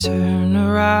Turn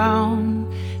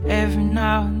around. Every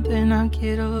now and then I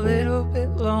get a little bit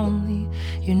lonely.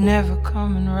 You're never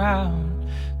coming around.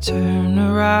 Turn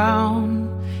around.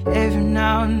 Every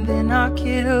now and then I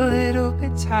get a little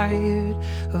bit tired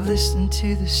of listening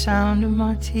to the sound of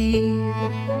my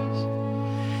tears.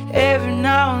 Every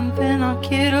now and then I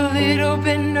get a little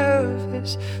bit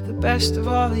nervous. The best of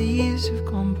all the years have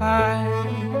gone by.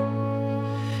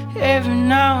 Every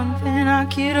now and then I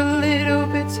get a little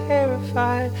bit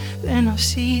terrified. Then I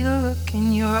see the look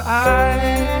in your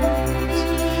eyes,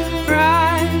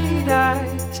 bright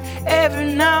eyes.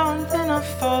 Every now and then I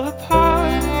fall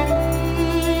apart,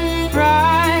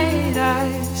 bright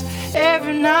eyes.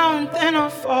 Every now and then I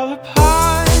fall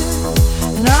apart.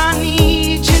 And I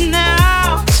need you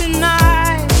now,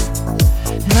 tonight.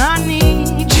 And I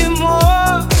need you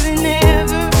more than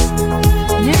ever.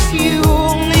 And if you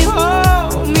only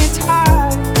hold me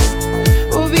tight,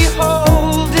 we'll be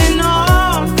holding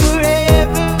on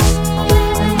forever.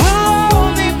 And we'll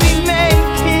only be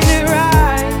making it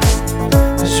right,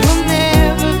 'cause we'll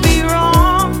never be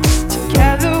wrong.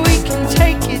 Together we can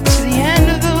take it to the end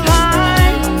of the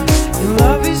line. Your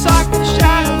love is like a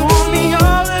shadow on me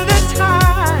all of the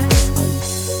time.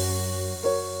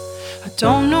 I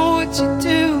don't know what to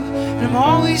do, and I'm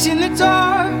always in the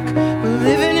dark. We're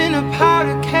living in a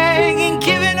powder keg and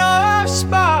giving off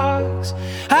sparks.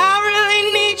 I really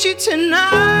need you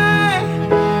tonight.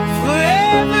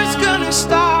 Forever's gonna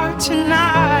start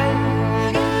tonight.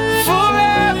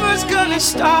 Forever's gonna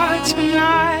start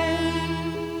tonight.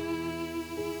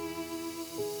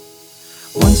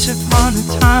 Once upon a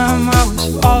time I was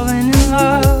falling in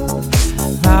love.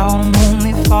 Now I'm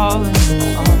only falling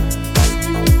apart.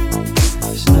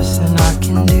 There's nothing I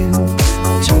can do.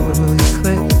 Total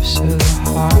eclipse of the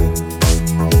heart.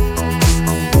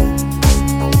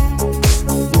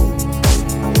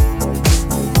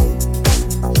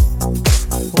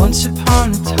 Once upon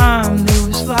a time there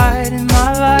was light in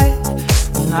my life.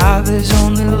 Now there's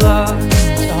only love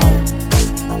and dark.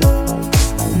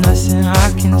 Nothing I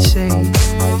can say.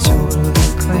 Total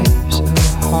eclipse of the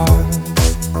heart.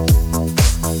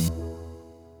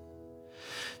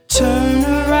 Turn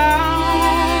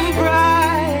around,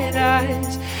 bright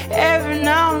eyes. Every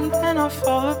now and then I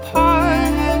fall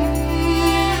apart.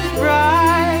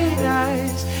 Bright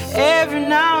eyes. Every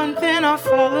now and then I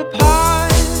fall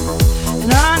apart.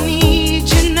 And I need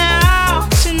you now,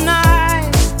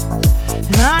 tonight.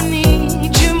 And I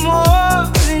need you more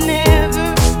than ever.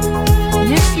 And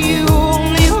if you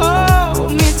only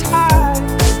hold me tight,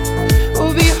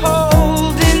 we'll be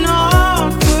holding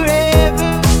on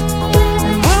forever.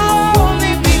 And we'll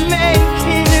only be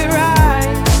making it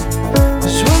right,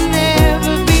 'cause we'll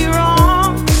never be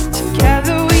wrong.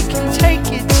 Together we can take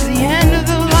it to the end of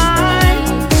the line.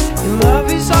 Your love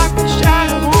is like a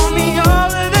shadow on me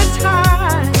all of the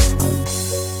time.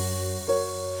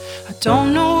 I don't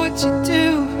know what to do,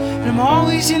 and I'm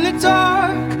always in the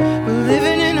dark. We're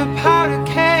living in a powder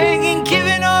keg and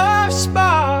giving off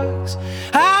sparks.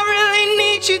 I really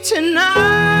need you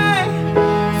tonight.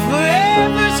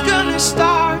 Forever's gonna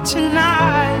start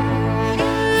tonight.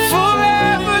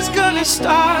 Forever's gonna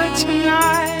start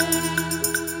tonight.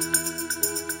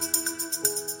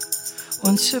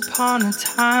 Once upon a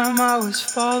time I was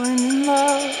falling in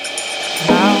love.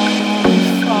 Now I'm only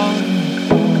falling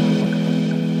apart.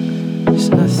 There's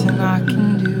nothing I can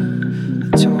do. A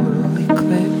total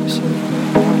eclipse of the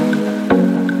heart.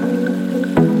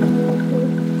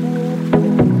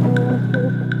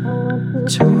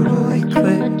 Total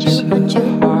eclipse of the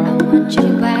heart. I want you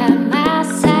by my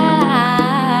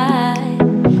side,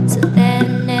 so that I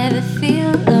never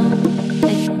feel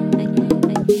lonely.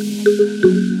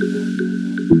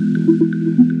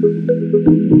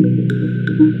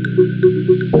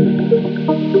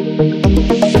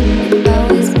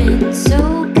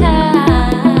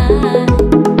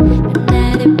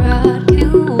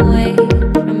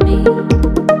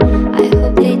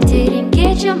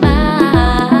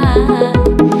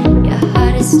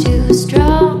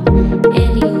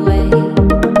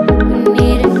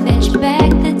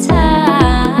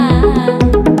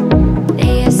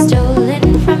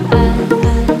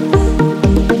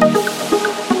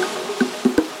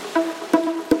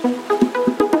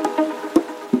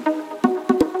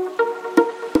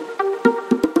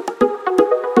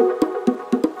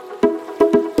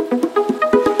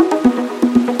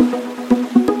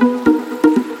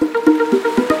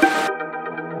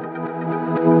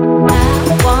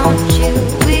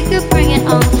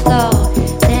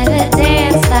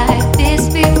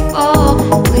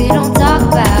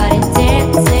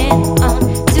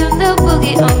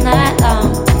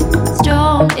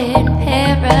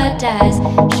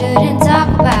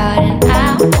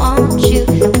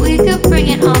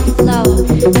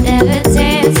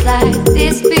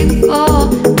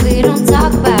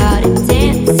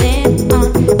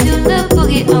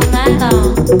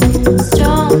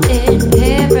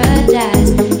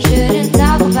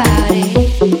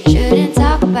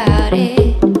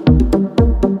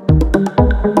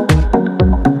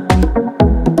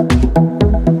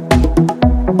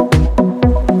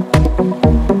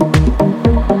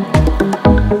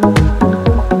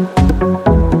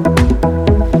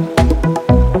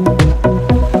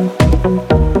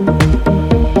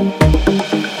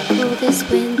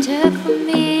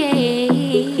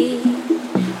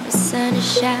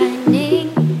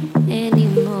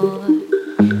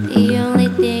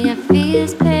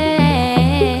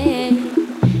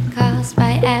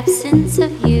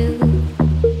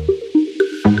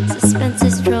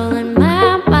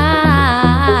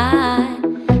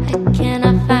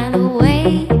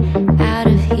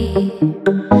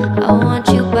 I want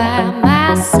you by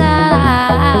my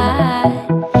side,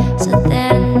 so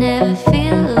that I never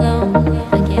feel alone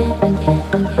again, again,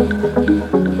 again,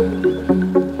 again.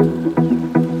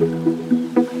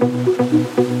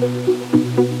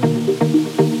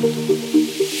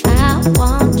 I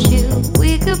want you, we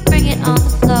could bring it on the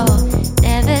floor.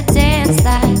 Never danced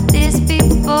like this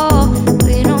before.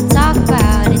 We don't talk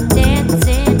about it,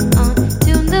 dancing on,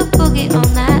 tune the boogie all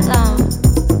night long.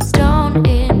 Stone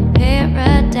in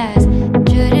paradise,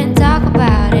 shouldn't talk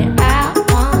about it. I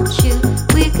want you,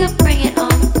 we could bring it on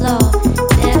the floor.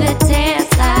 Never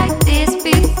danced like this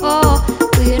before.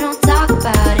 We don't talk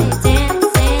about it,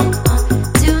 dancing on,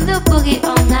 tune the boogie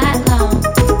all night long.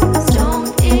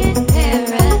 Stone in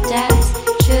paradise,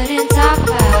 shouldn't talk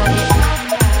about it. Talk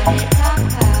about it, talk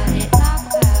about it, talk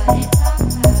about it, talk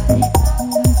about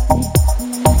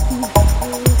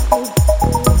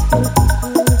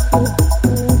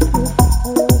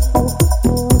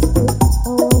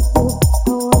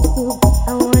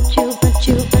I want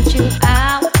you,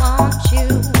 I want you.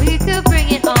 We could bring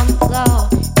it on the floor.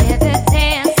 Never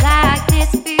danced like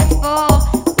this before.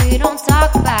 We don't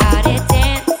talk about it,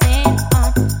 dancing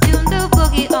on, tune the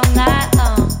boogie all night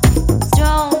long.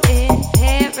 Stone in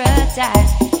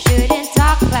paradise, shouldn't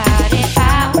talk about it. I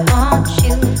want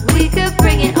you, we could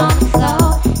bring it on the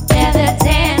floor. Never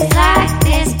danced like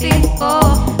this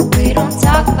before. We don't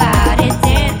talk about it,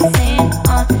 dancing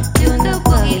on, tune the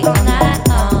boogie all night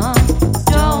long.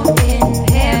 Stone in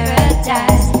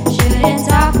paradise, shouldn't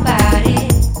talk about it.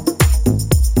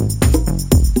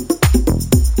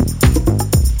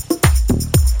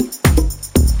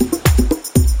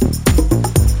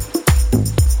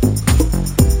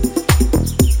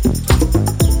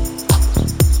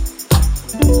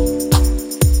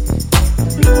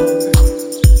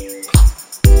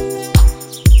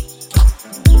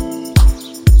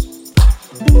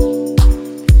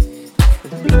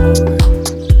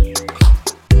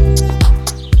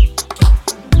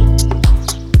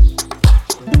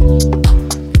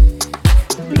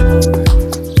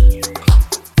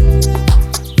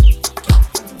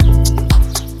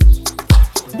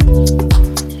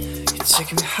 You're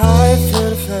taking me higher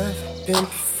than I've ever been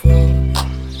before.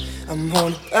 I'm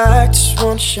holding back, just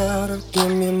one shout out,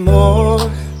 give me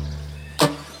more.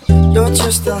 You're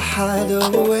just a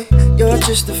hideaway, you're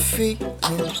just a feeling.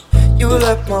 You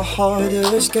let my heart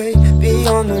escape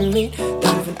beyond the meat.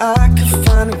 Not even I could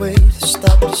find a way to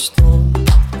stop the storm.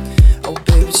 Oh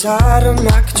baby, it's out of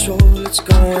my control, it's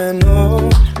going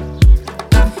on.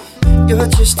 You're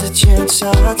just a chance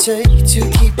I take to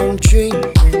keep on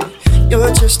dreaming.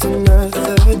 You're just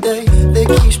another day that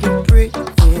keeps me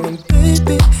breathing. And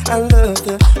baby, I love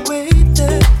the way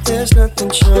that there's nothing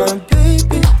trying.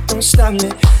 Baby, don't stop me,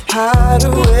 hide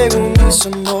away with me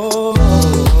some more.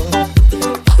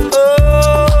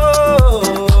 Oh,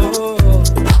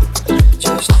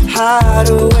 just hide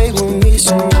away with me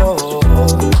some more.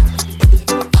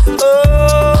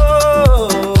 Oh,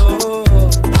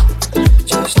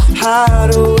 just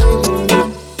hide away with me.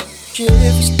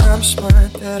 Every time I smile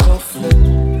that awful.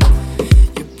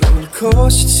 You bring me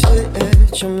closer to the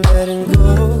edge, I'm letting go.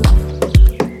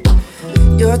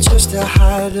 You're just a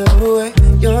hideaway,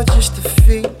 you're just a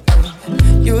feeling.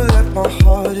 You let my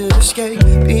heart escape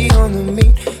beyond the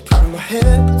meat. Put my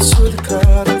head to the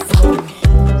cloud and flow.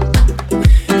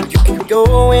 You can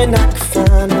go and I can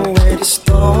find a way to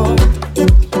start.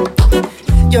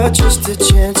 You're just a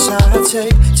chance I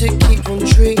take to keep on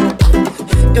dreaming.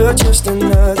 You're just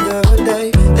another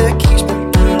day that keeps me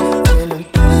breathing. And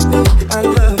baby, I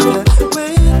love the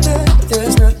way that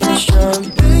there's nothing shine.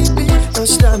 Baby, don't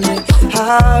stop me,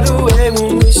 hide away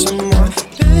with me some more.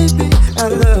 Baby, I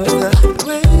love the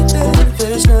way that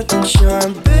there's nothing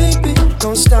shine. Baby,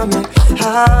 don't stop me,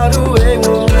 hide away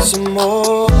with me some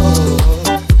more.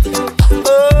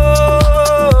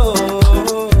 Oh,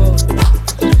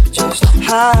 just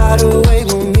hide away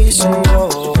with me some more.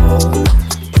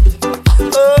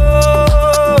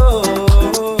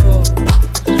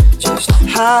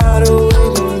 Hide away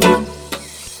with me.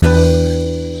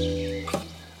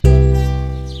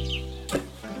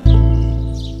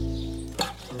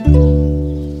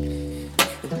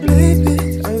 Baby,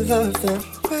 I love the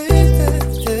way that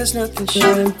there's nothing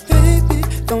shine. Baby,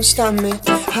 don't stop me,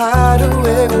 hide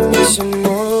away with me some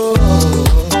more.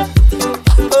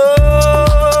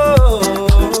 Oh,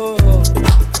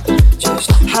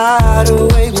 just hide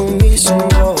away with me some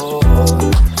more.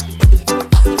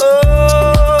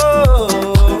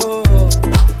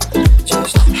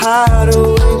 Hide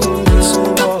away with me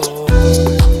some more.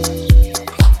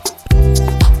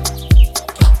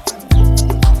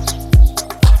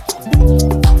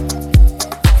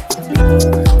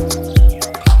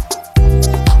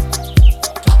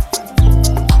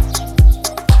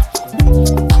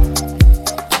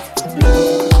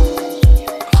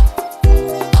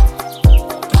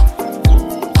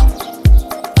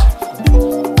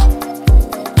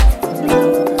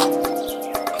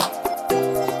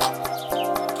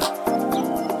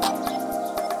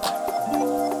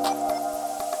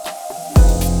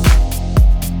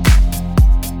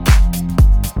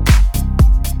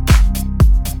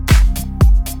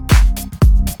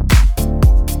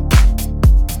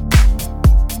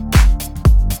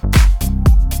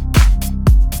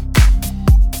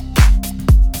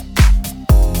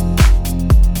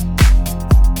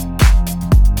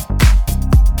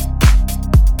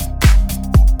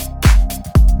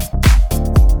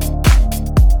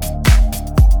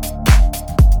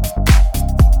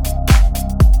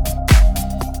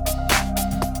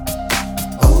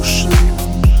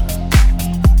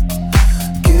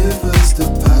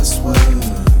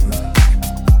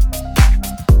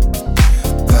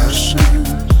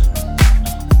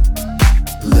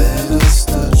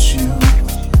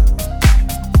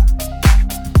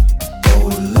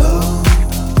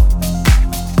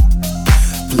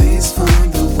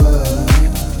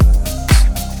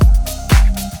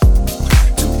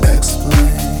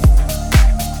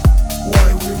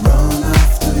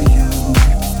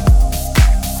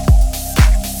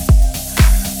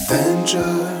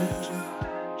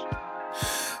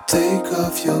 Take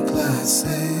off your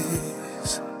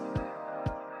glasses.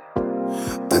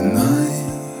 The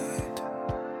night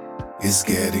is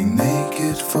getting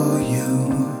naked for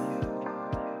you.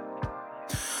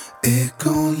 Et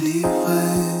quand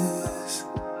l'ivresse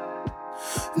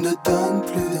ne donne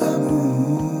plus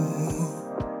d'amour,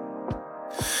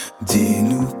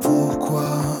 dis-nous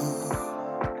pourquoi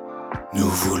nous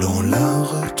voulons la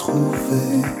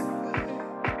retrouver.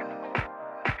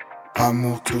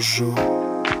 Amour toujours,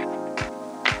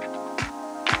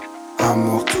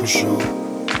 amour toujours,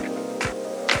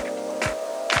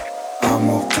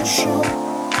 amour toujours,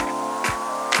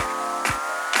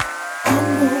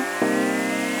 amour,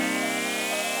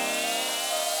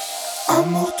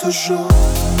 amour toujours,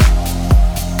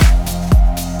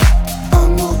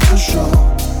 amour toujours,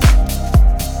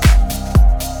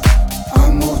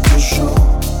 amour toujours,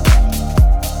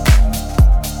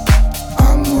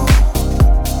 amour,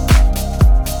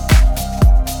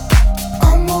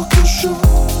 amour toujours.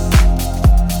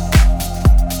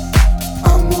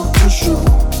 Amour toujours,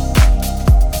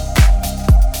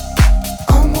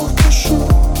 amour toujours,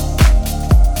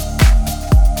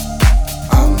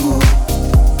 amour.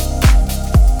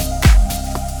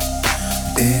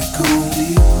 Et quand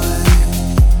l'ivresse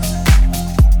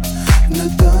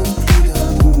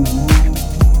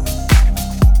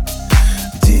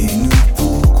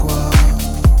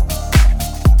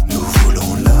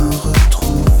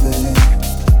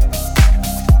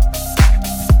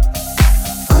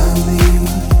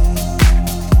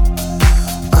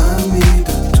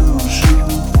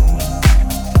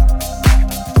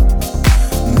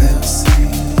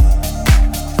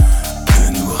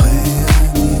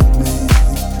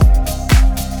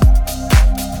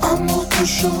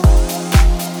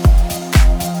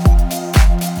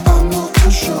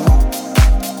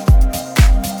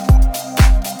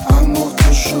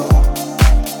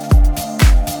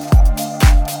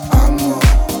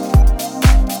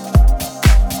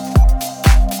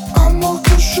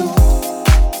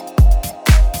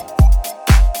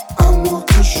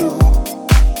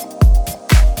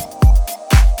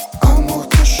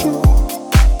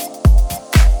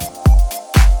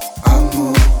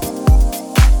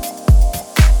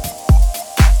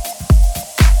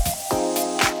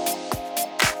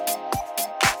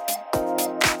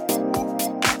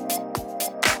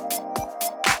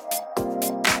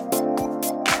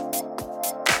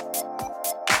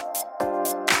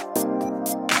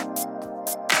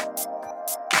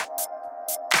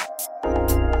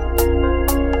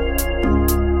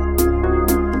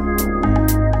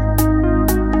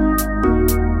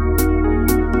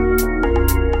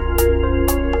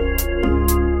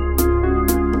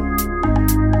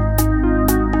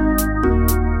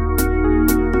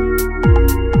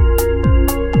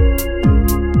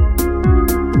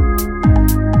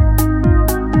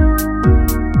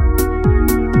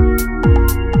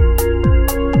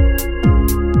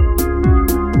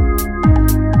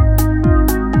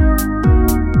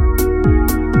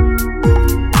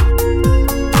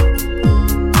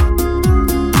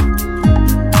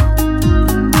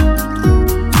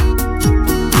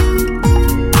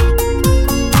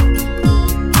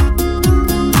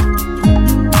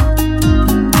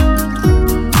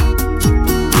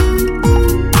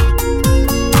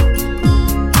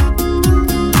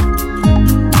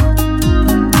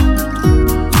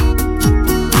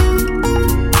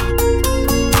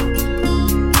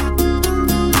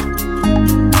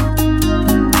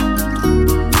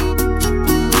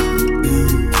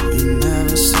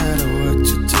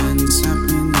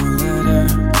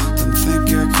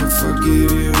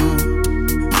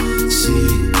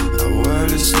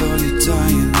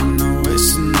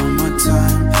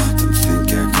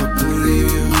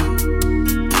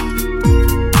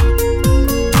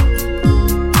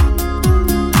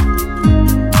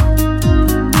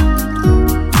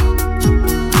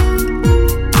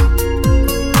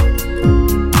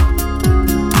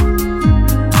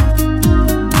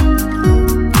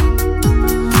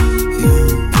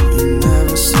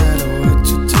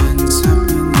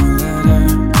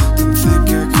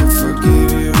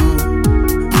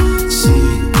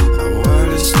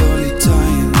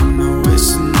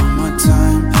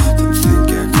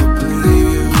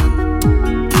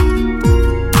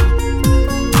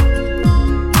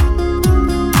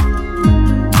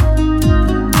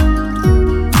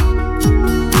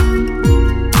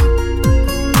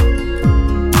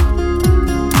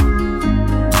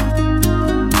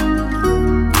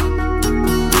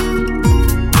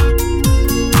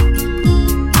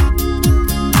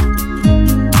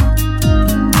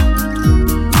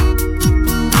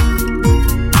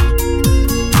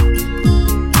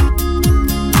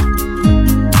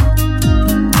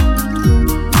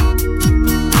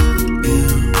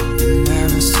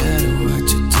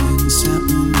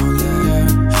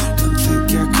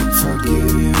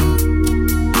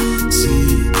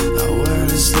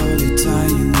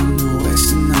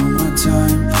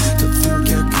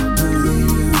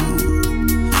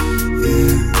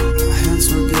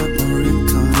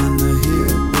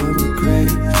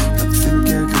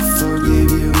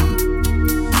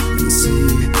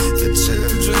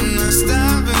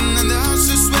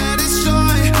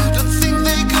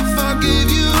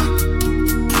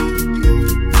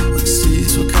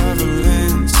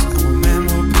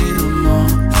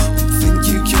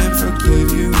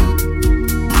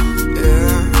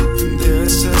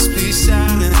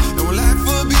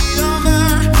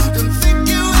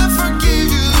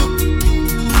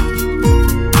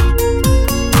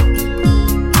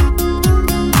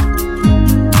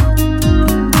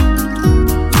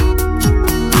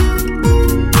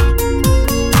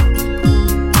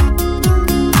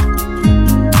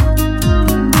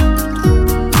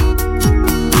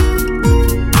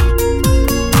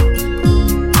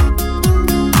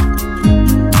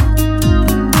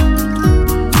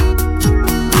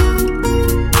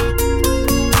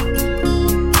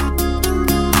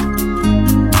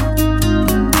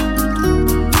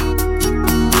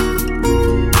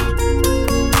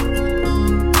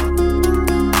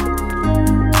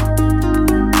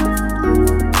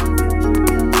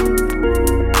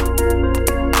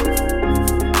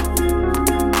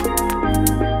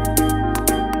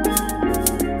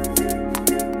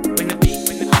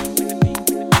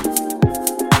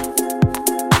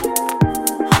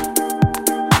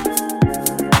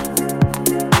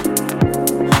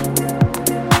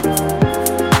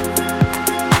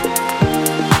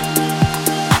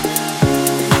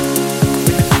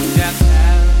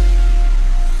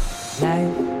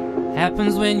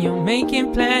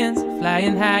making plans,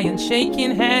 flying high and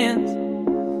shaking hands.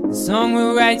 The song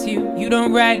will write you, you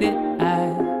don't write it.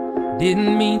 I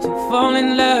didn't mean to fall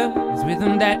in love. It was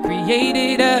rhythm that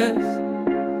created us.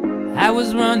 I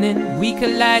was running, we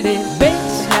collided.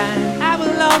 Baseline, I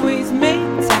will always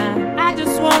make time. I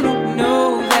just wanna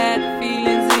know that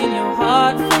feeling's in your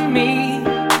heart for me.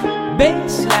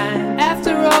 Baseline,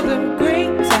 after all the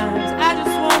great times, I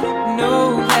just wanna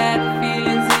know that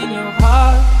feeling's in your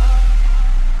heart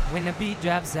when the beat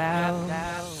drops out.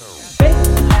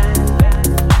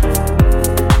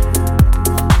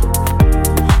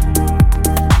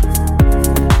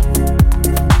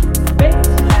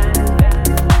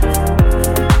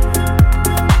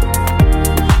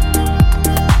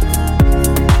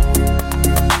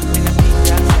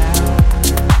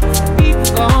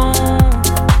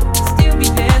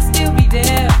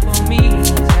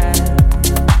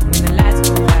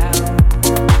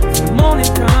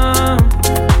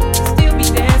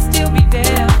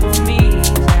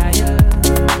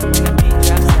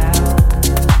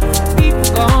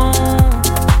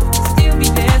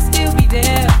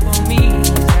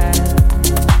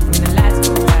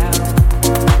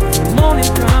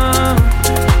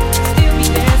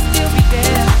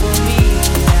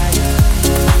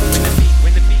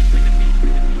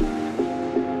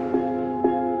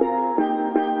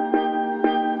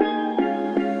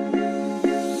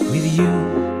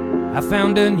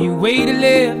 Found a new way to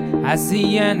live. I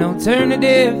see an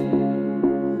alternative.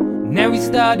 Now we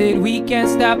started, we can't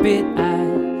stop it.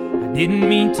 I didn't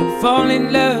mean to fall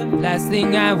in love. Last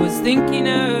thing I was thinking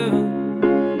of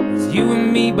was you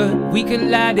and me, but we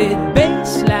collided.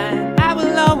 Baseline, I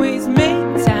will always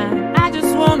make time. I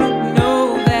just wanna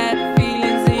know that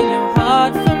feeling's in your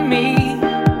heart for me.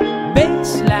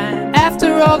 Baseline,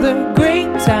 after all the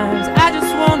great times, I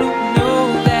just wanna know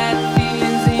that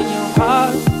feeling's in your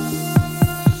heart.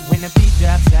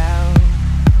 Drops out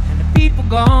and the people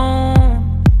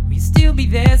gone, will you still be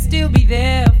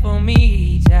there for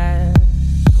me, child?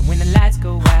 And when the lights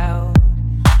go out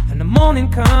and the morning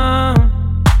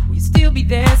come, will you still be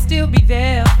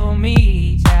there for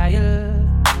me, child?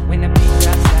 When the beat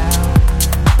drops out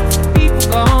and the people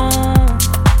gone,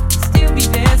 will you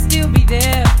still be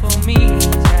there for me,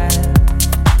 child?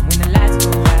 And when the lights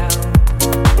go out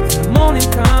and the morning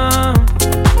come,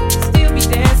 will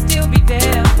you still be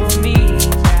there for me.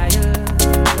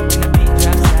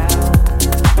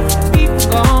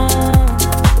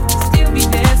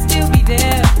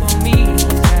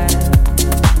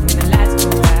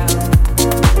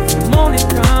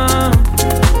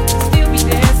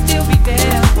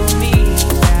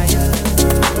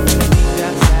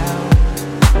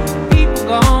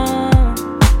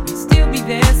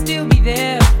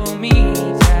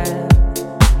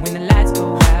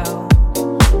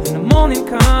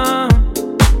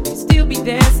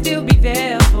 Still be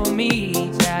there for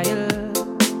me, child.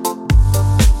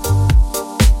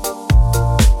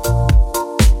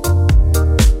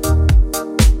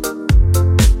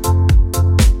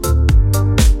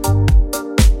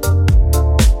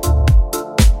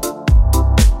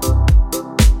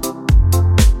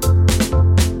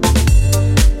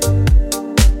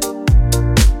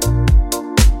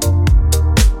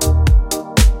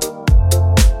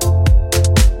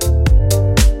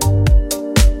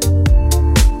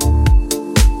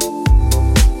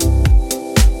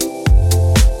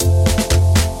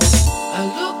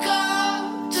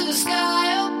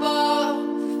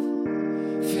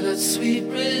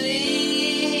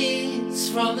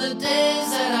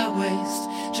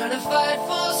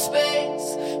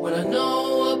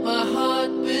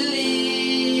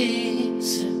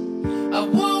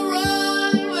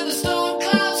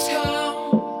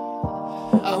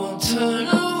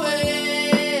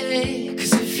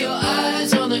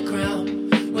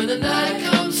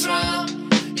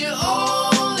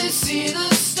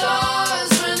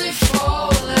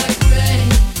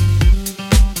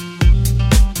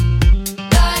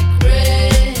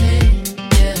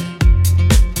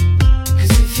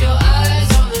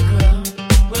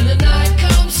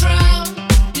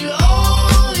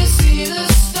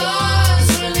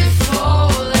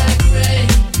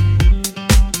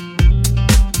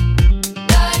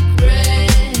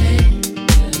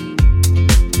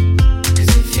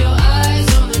 Eyes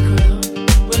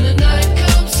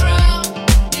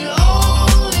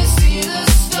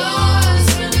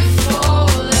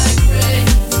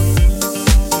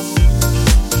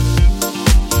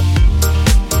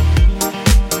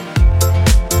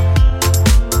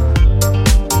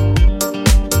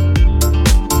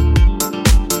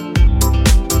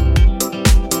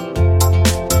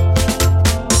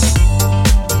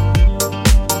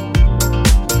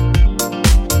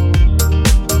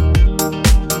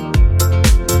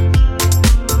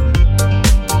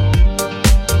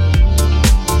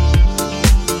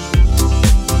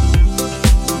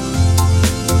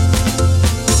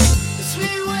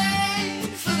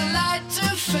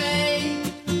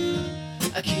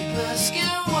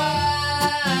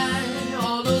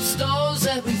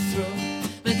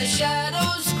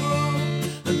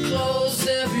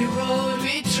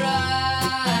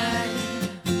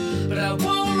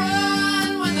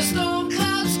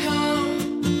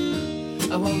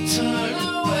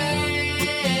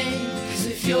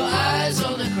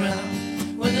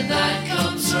the night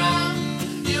comes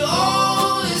round, you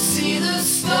only see the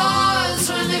stars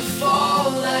when they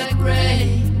fall like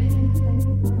rain.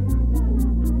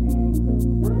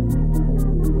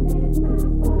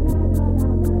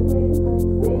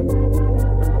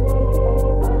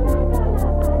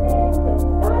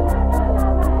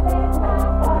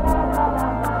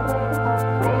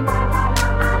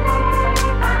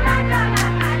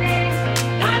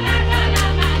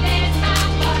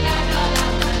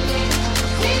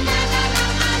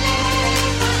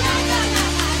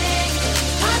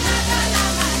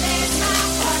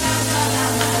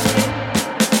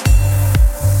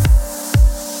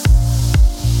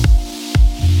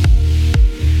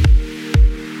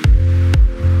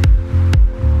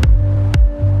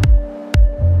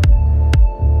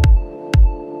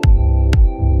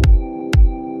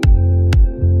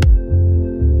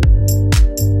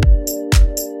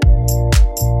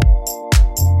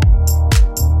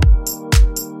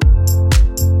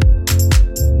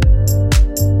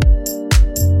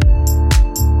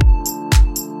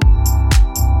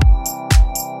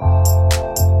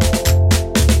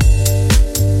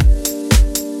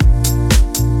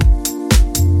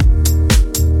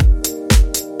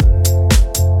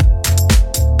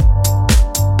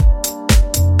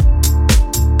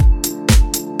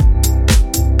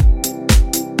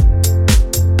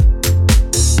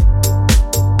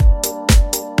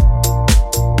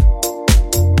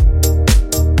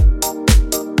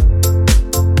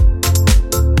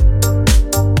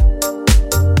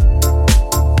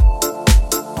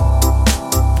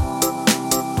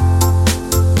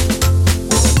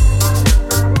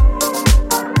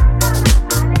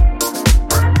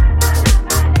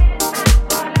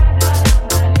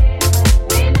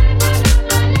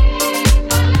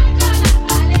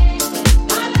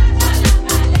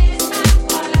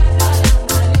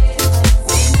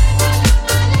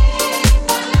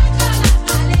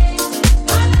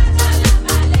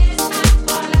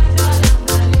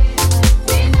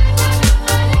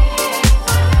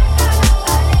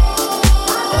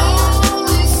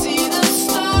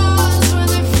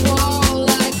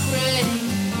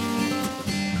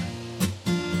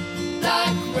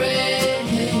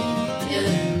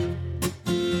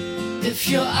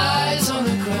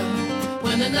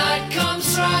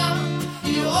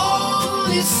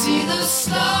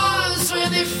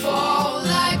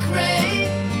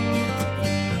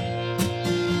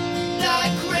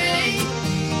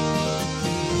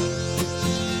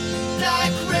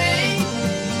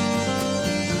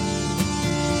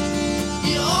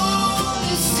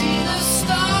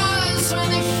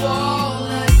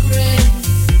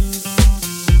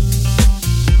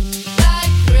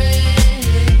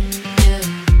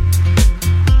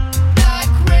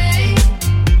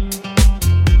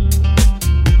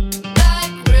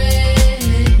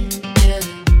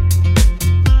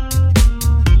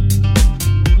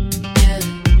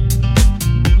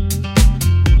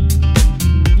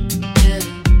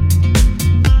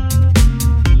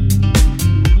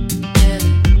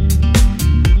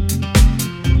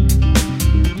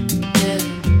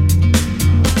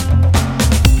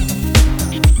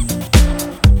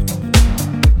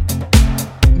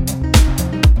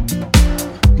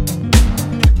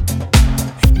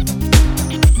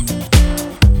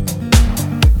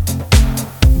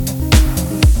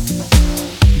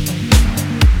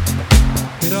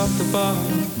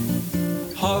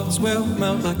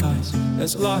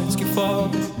 As lights keep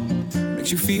falling,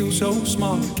 makes you feel so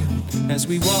small again. As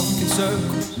we walk in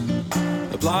circles,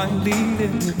 a blind lead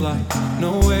in the blind,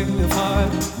 no way of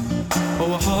hiding.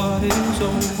 Oh, our heart is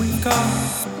all we've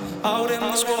got out in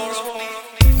this war of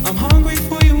need. I'm hungry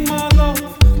for you, my love,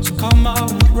 so come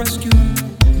out and rescue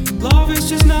me. Love is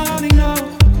just not enough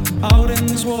out in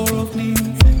this war of need.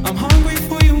 I'm hungry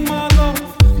for you, my love,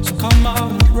 so come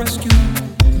out and rescue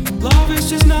me. Love is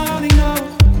just not enough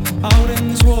out in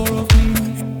this war of need.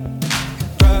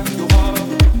 Drag your heart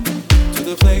to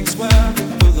the place where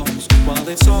it belongs, while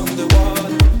it's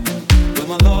underwater, where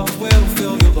my love will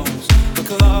fill your lungs. The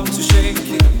clouds are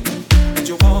shaking and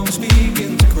your palms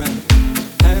begin to crack.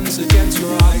 Hands against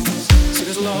your eyes, see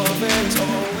this love is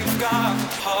all we've got.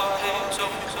 Heart is all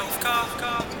we've got.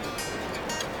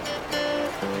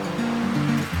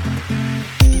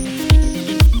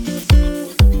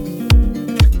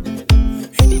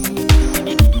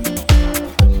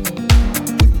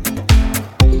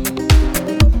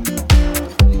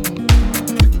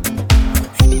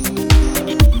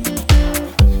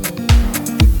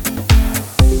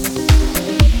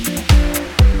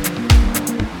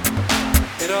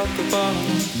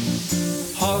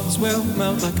 Hearts will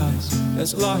melt like ice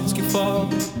as lights keep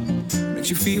falling. makes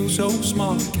you feel so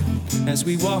smart again as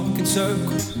we walk in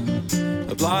circles,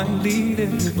 a blind lead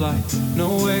in the blind,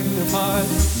 no way of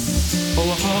hiding. Oh,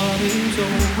 our heart is all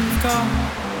we've got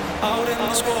out in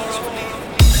this war of need.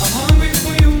 I'm hungry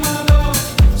for you, my love,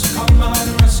 so come out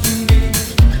and rescue me.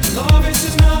 Love is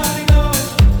just not enough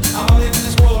out in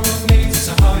this war of need. It's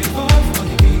a high love,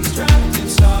 funny beats trapped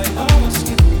inside our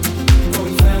skin,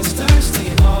 going faster,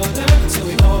 staying harder till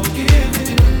we all give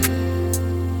in.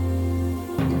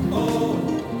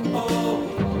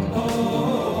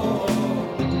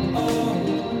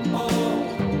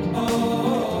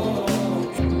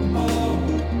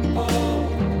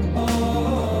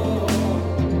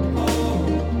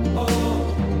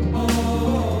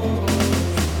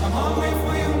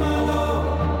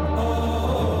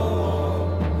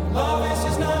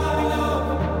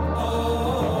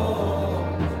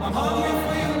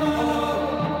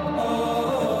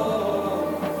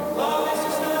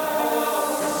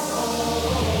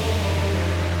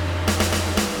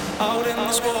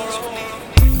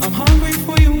 I'm hungry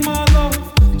for you, my love,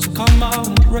 so come out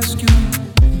and rescue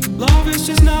me. Love is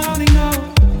just not enough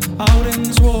out in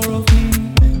this war of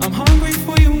need. I'm hungry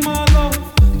for you, my love,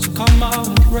 so come out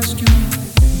and rescue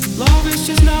me. Love is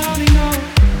just not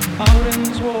enough out in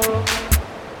this war of need.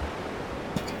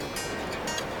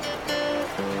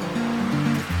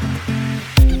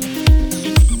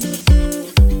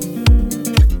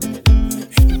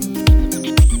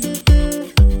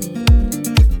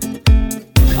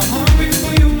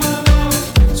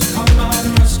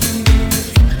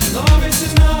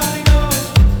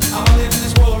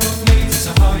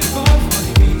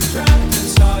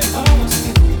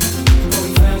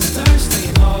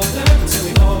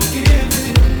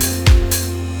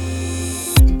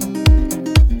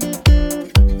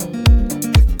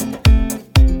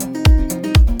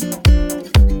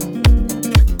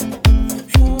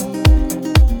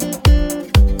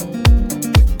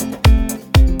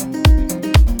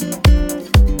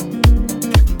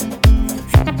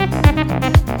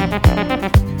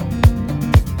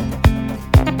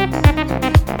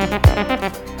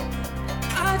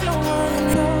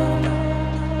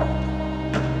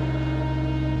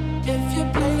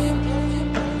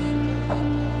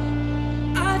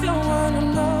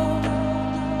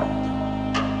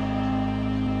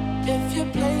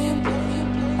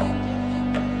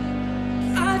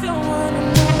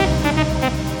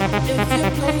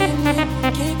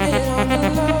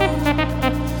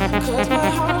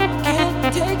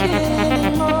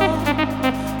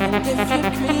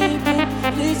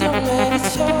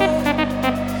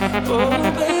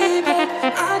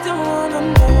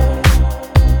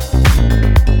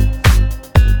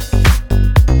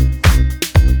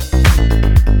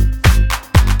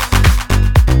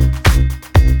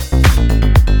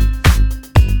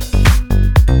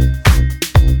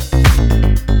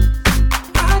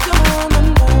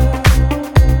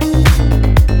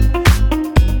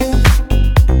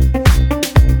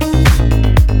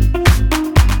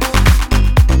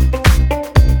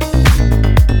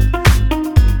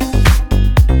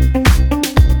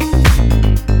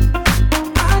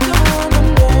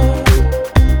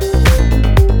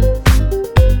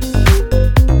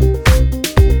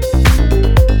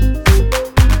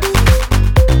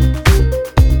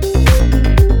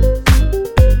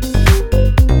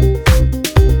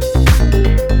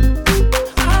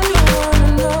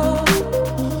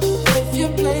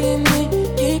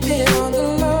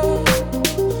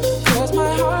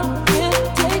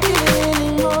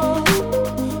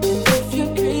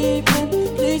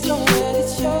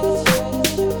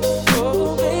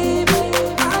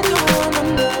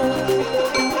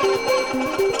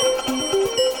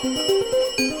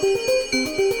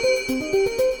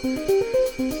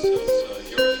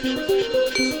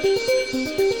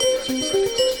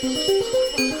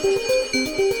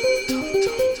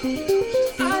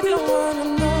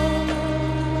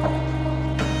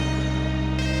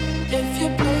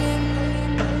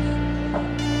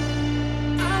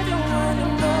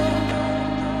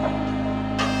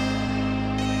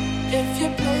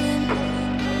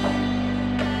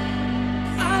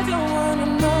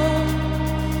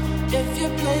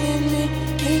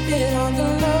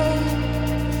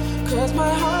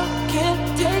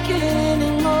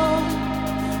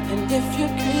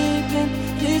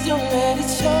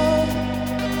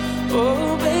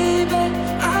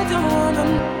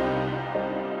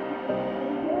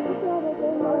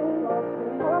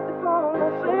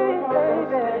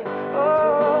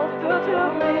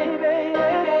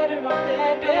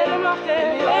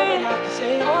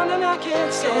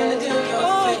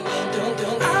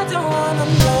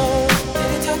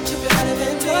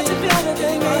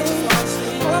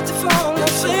 Want to fall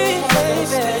asleep,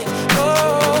 baby. Oh,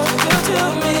 you to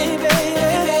me, baby.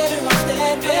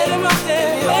 Better off that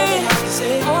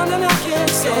way. More than I can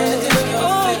say.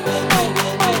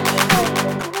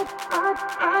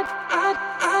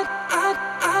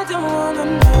 I don't wanna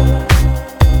know.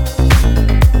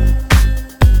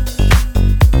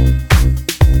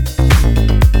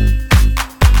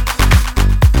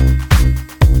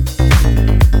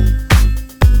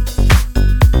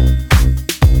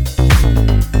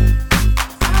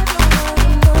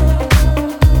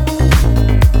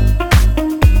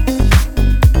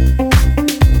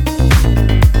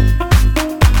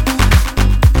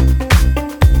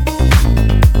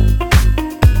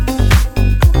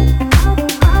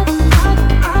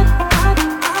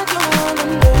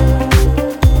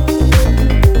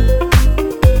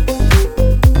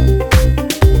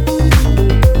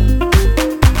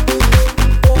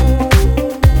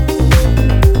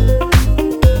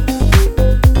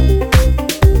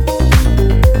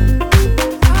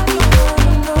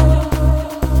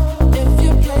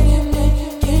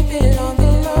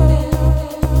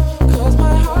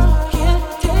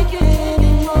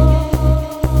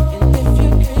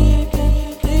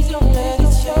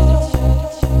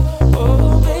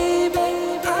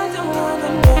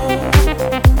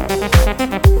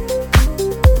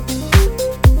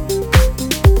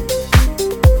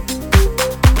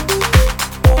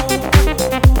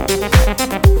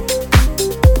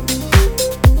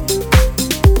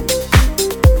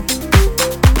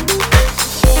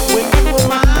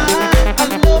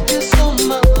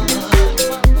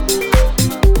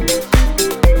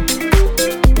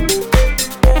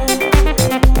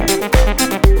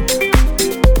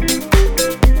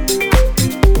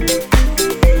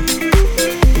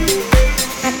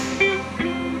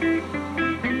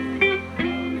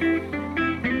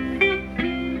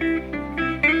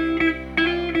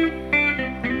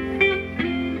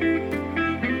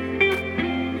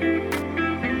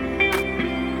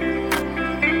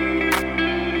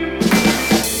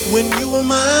 When you were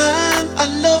mine, I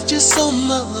loved you so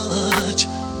much.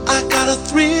 I got a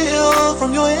thrill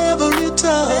from your every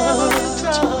touch.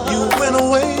 You went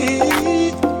away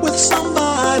with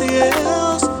somebody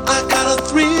else. I got a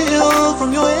thrill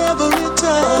from your every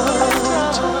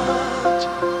touch.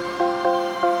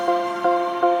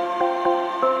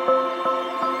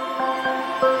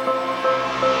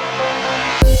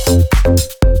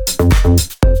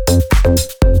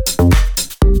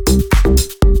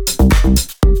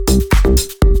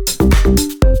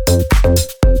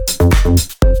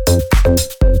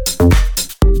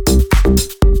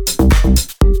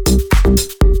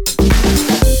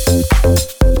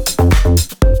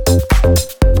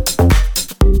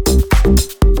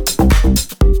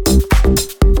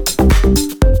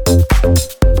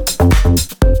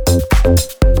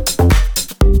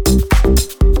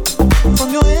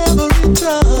 From your every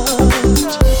touch.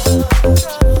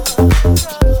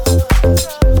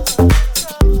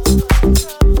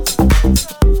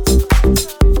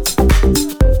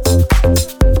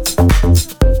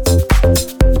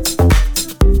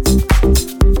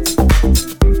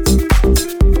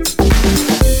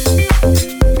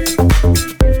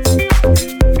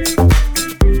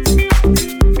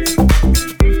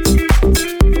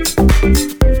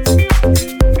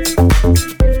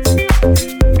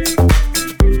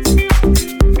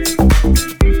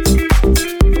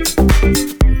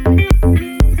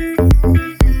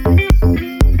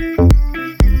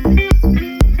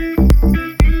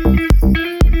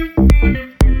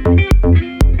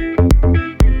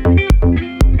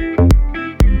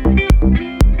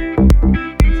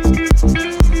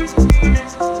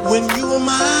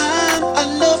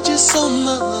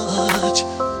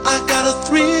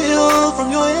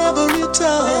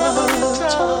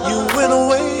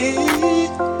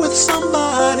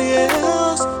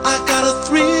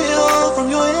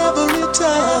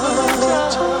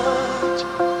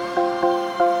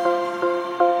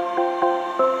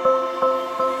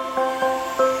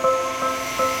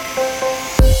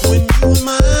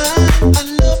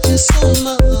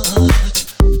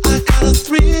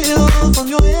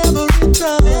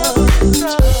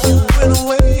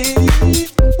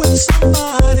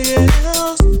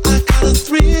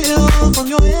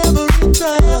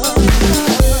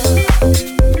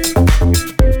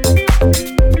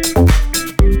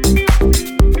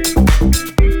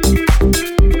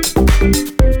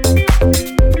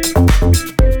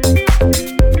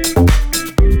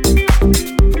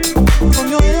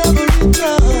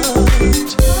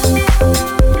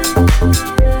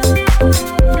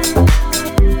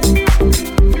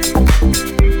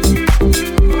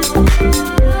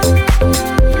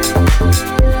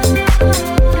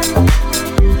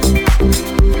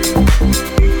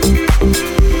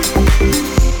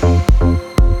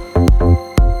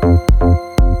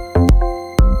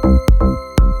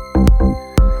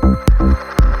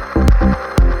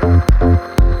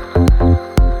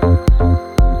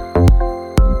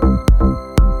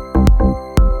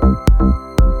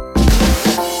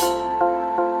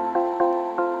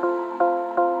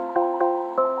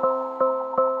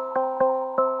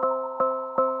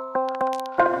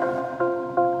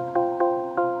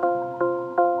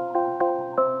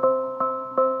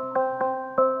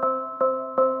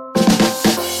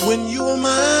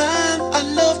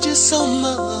 you so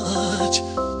much.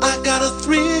 I got a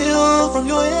thrill from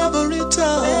your every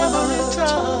touch.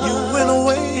 You went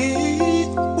away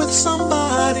with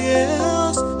somebody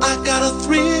else. I got a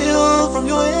thrill from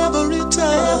your every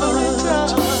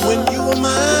touch. When you were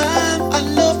mine, I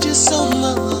loved you so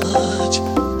much.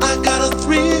 I got a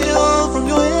thrill from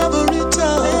your every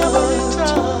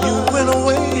touch. You went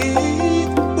away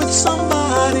with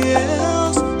somebody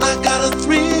else. I got a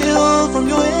thrill from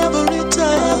your every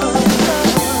touch.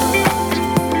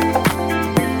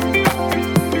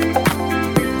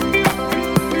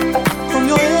 From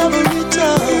your every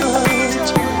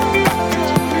touch.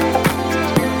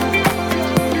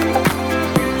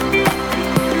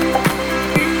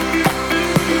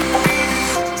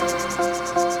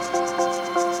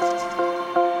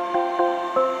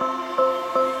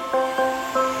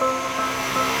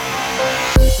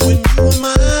 When you were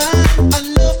mine, I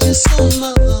loved you so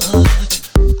much.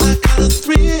 I got a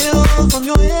thrill from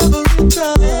your every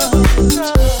touch.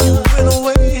 You went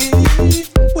away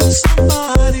with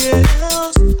somebody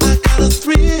else. I got a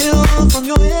thrill from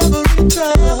your every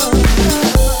touch. From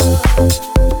your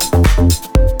every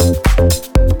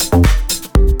touch.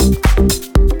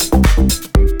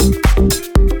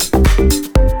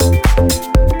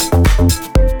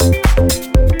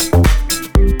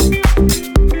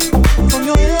 From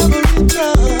your every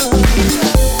touch.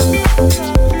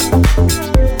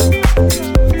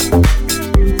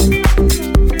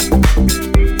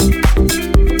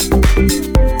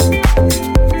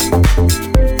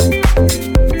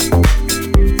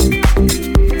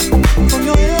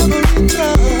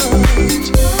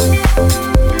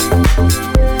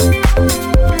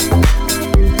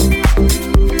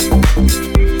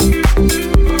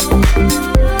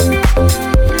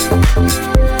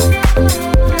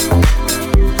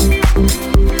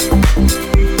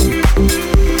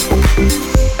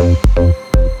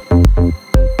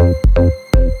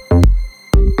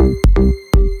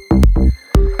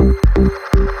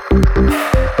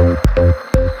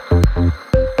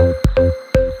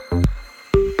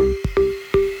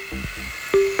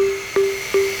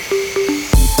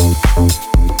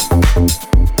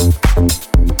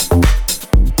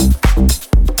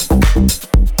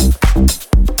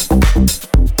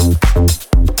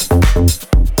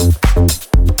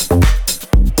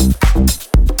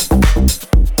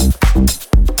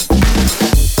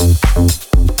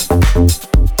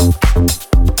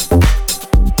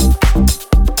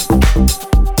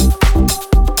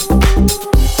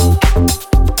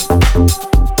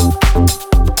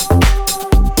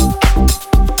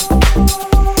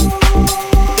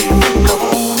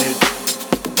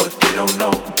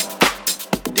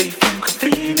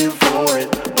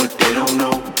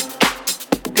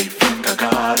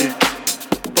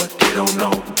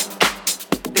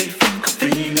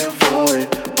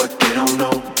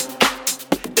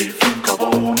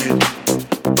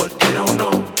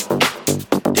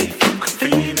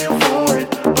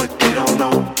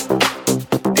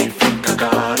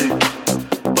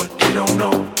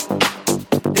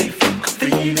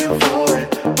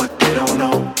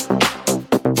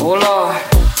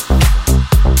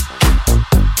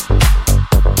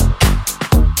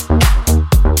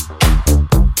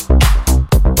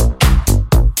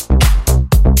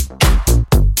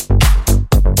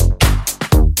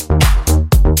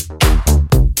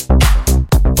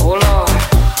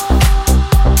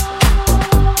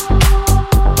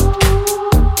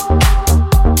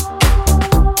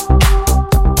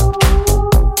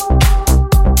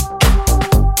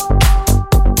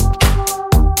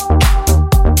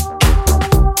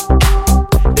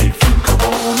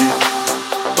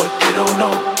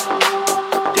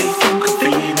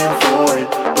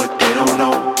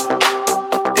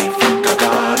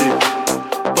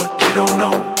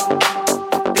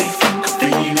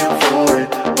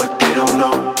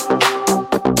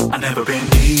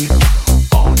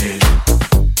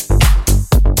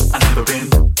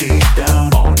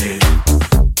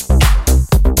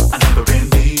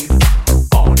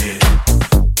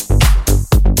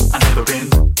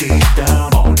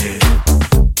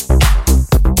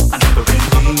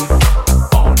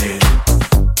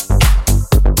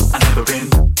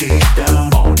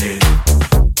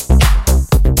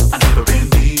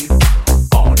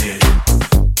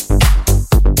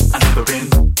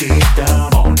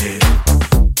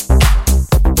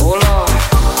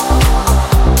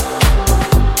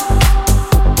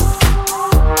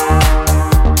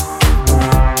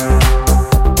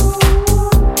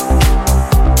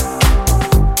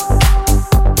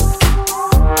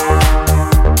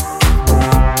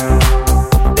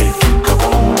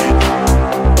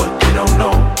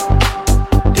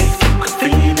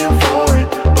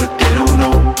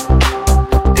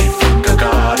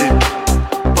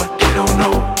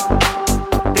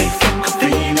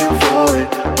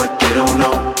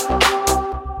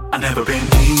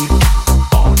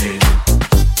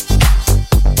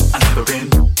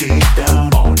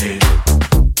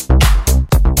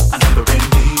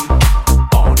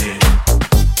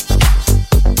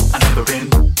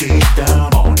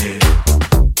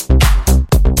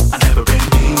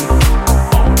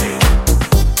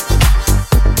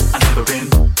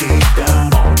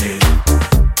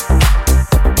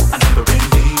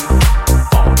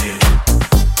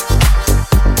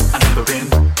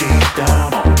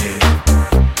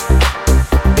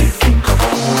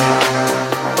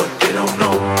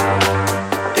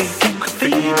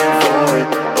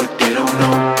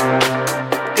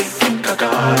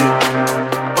 got it,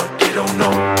 but they don't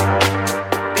know.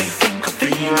 They think I'm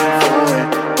feeling for it,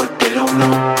 but they don't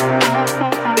know.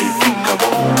 They think I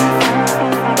want it,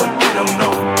 but they don't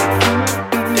know.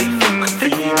 They think I'm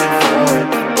feeling for it,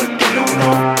 but they don't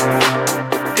know.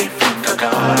 They think I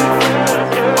got it,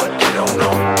 but they don't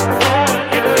know.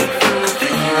 They think I'm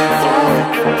feeling for it,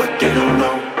 but they don't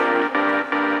know.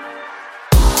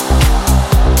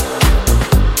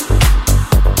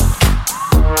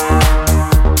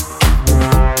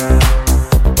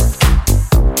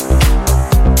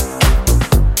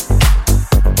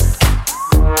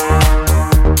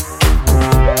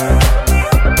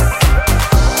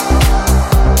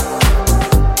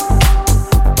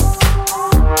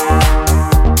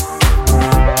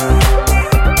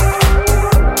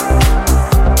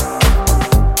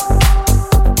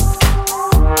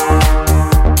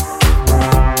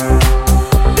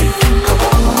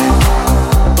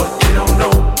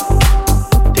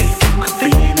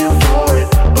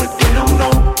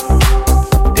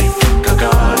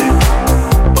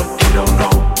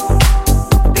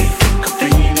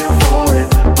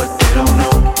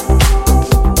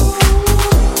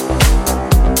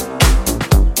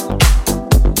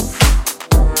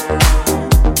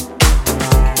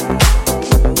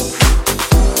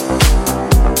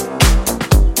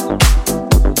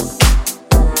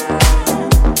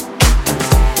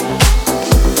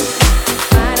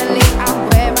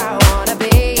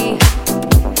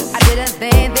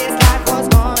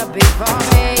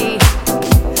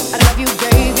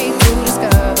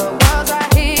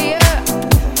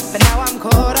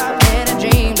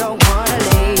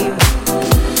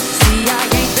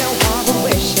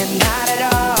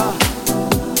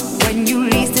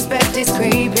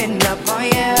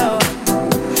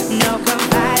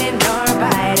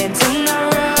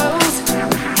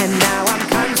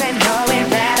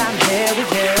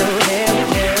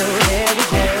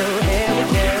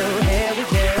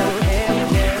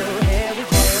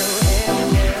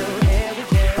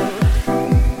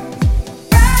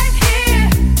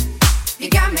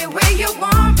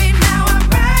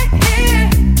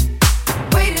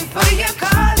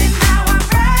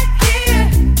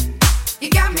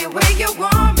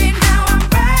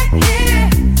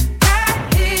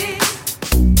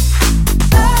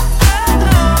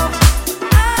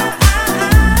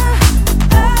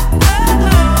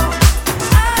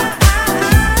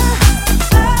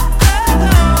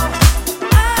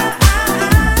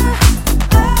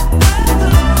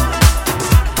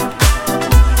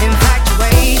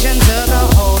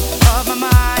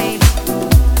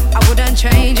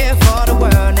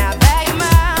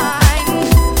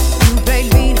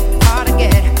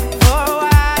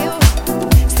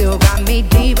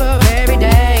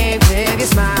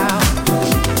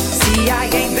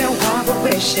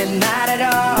 Not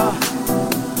at all.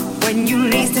 When you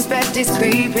least expect it's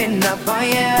creeping up on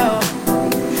you.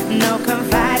 No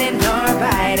confiding nor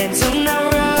biting to no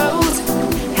rules.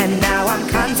 And now I'm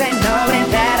content knowing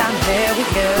that I'm